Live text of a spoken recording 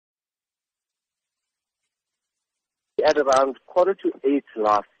At around 7:45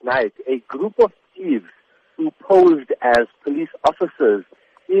 last night, a group of thieves who posed as police officers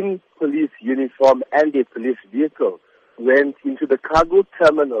in police uniform and a police vehicle went into the cargo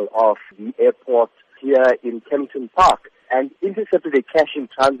terminal of the airport here in Kempton Park and intercepted a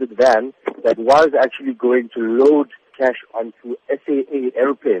cash-in-transit van that was actually going to load cash onto SAA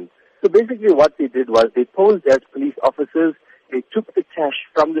airplanes. So basically what they did was they posed as police officers, they took the cash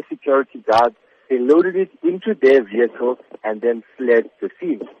from the security guards, they loaded it into their vehicle and then fled the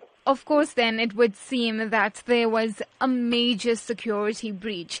scene. Of course, then, it would seem that there was a major security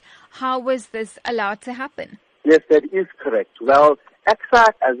breach. How was this allowed to happen? Yes, that is correct. Well,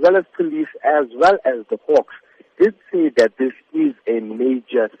 AXA, as well as police, as well as the Hawks, did say that this is a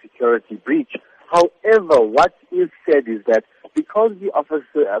major security breach. However, what is said is that because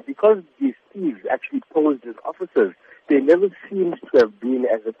these thieves actually posed as officers, they never seemed to have been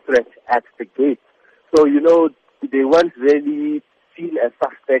as a threat at the gate. So, they weren't really seen as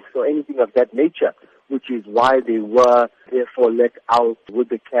suspects or anything of that nature, which is why they were therefore let out with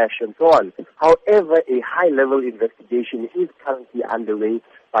the cash and so on. However, a high-level investigation is currently underway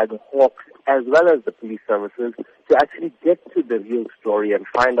by the Hawks as well as the police services to actually get to the real story and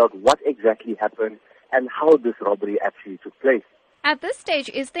find out what exactly happened and how this robbery actually took place. At this stage,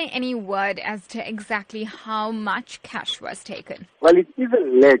 is there any word as to exactly how much cash was taken? Well, it is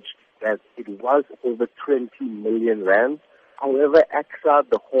alleged that it was over 20 million rands. However, AXA,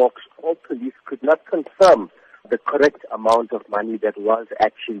 the Hawks, or police could not confirm the correct amount of money that was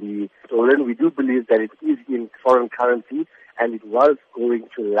actually stolen. We do believe that it is in foreign currency and it was going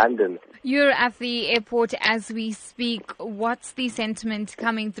to London. You're at the airport as we speak. What's the sentiment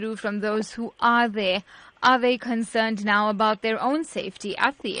coming through from those who are there? Are they concerned now about their own safety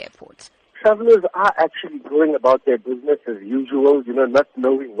at the airport? Travelers are actually going about their business as usual, not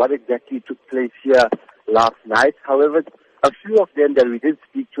knowing what exactly took place here last night. However, a few of them that we did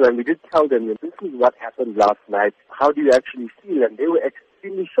speak to and we did tell them that this is what happened last night. How do you actually feel? And they were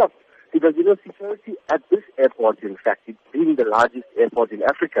extremely shocked because, security at this airport, in fact, it being the largest airport in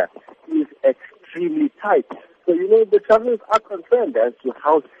Africa, is extremely tight. So, the travelers are concerned as to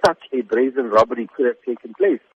how such a brazen robbery could have taken place.